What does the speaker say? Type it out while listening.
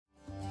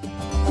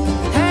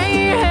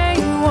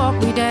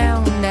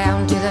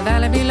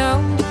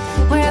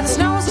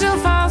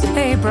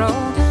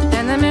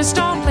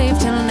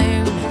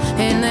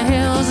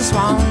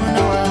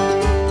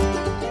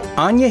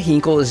Anya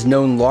Hinkle is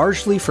known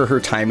largely for her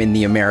time in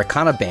the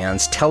Americana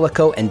bands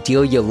Tellico and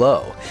Delia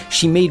Low.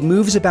 She made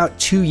moves about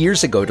 2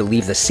 years ago to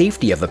leave the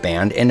safety of a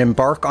band and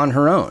embark on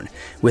her own.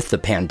 With the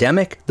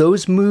pandemic,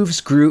 those moves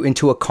grew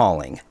into a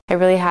calling. I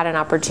really had an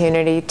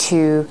opportunity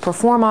to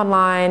perform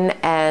online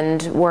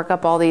and work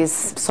up all these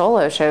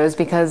solo shows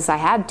because I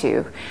had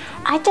to.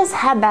 I just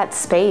had that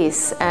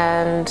space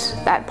and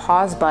that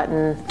pause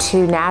button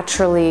to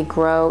naturally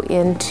grow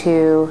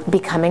into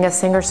becoming a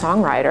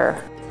singer-songwriter.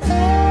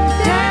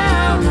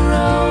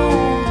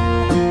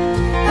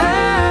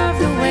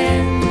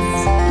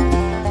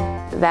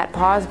 That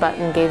pause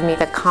button gave me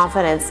the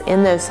confidence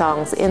in those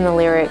songs, in the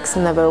lyrics,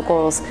 in the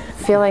vocals,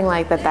 feeling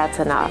like that's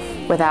enough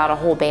without a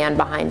whole band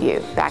behind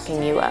you,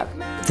 backing you up.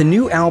 The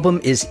new album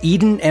is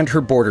Eden and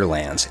Her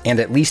Borderlands, and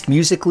at least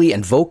musically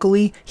and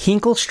vocally,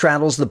 Hinkle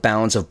straddles the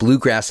bounds of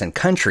bluegrass and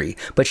country,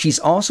 but she's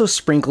also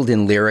sprinkled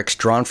in lyrics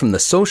drawn from the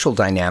social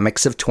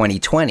dynamics of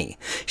 2020.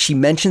 She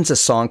mentions a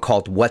song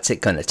called What's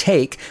It Gonna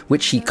Take,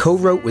 which she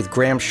co-wrote with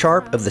Graham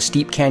Sharp of the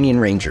Steep Canyon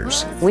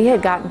Rangers. We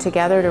had gotten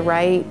together to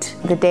write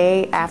the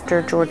day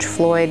after George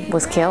Floyd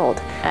was killed,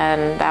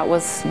 and that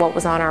was what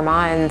was on our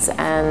minds,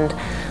 and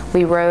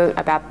we wrote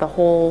about the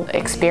whole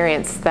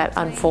experience that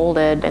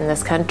unfolded in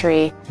this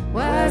country.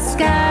 What's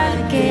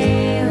gotta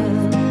give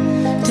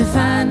to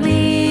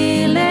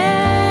finally live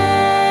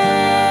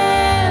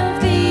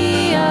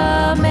the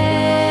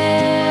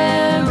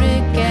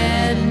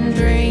American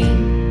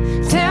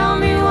dream? Tell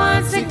me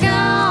what's it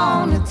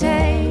gonna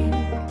take?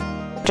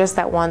 Just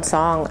that one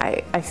song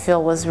I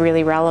feel was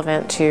really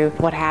relevant to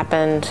what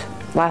happened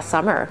last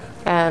summer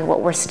and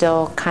what we're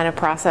still kind of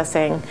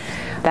processing.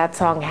 That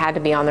song had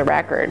to be on the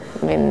record.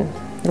 I mean,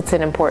 it's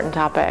an important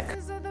topic.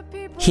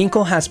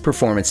 Hinkle has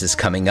performances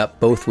coming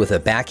up both with a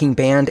backing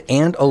band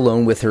and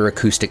alone with her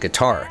acoustic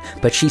guitar,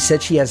 but she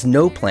said she has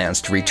no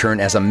plans to return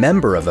as a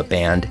member of a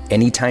band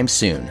anytime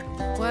soon.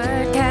 What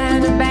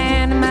kind of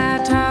band am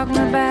I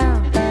talking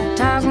about?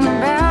 Talking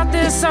about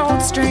this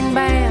old string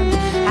band.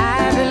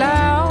 I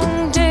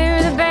belong to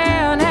the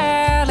band,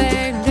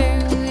 hallelujah.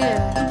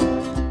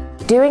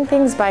 Doing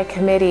things by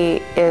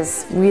committee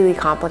is really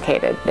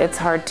complicated. It's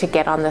hard to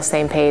get on the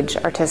same page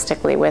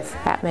artistically with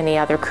that many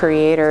other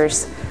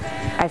creators.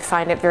 I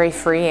find it very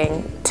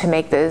freeing to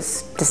make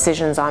those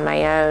decisions on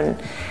my own,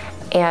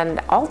 and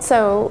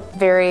also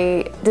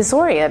very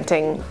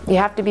disorienting. You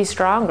have to be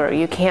stronger.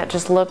 You can't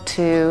just look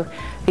to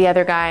the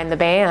other guy in the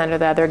band or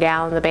the other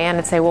gal in the band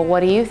and say, well,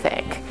 what do you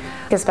think?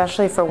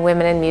 Especially for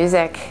women in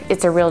music,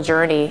 it's a real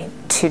journey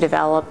to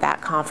develop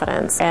that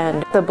confidence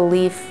and the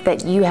belief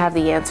that you have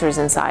the answers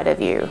inside of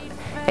you.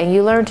 And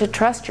you learn to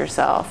trust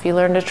yourself. You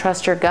learn to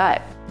trust your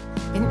gut.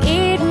 And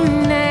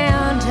Eden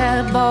and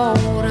her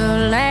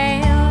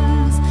borderlands,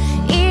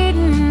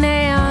 Eden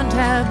and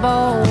her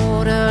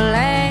borderlands.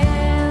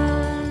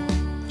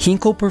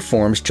 Hinkle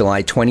performs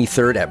July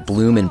 23rd at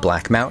Bloom in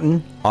Black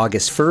Mountain,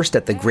 August 1st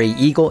at the Grey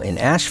Eagle in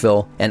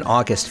Asheville, and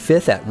August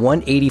 5th at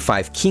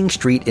 185 King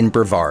Street in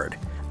Brevard.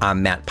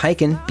 I'm Matt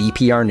Peiken,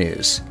 BPR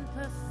News.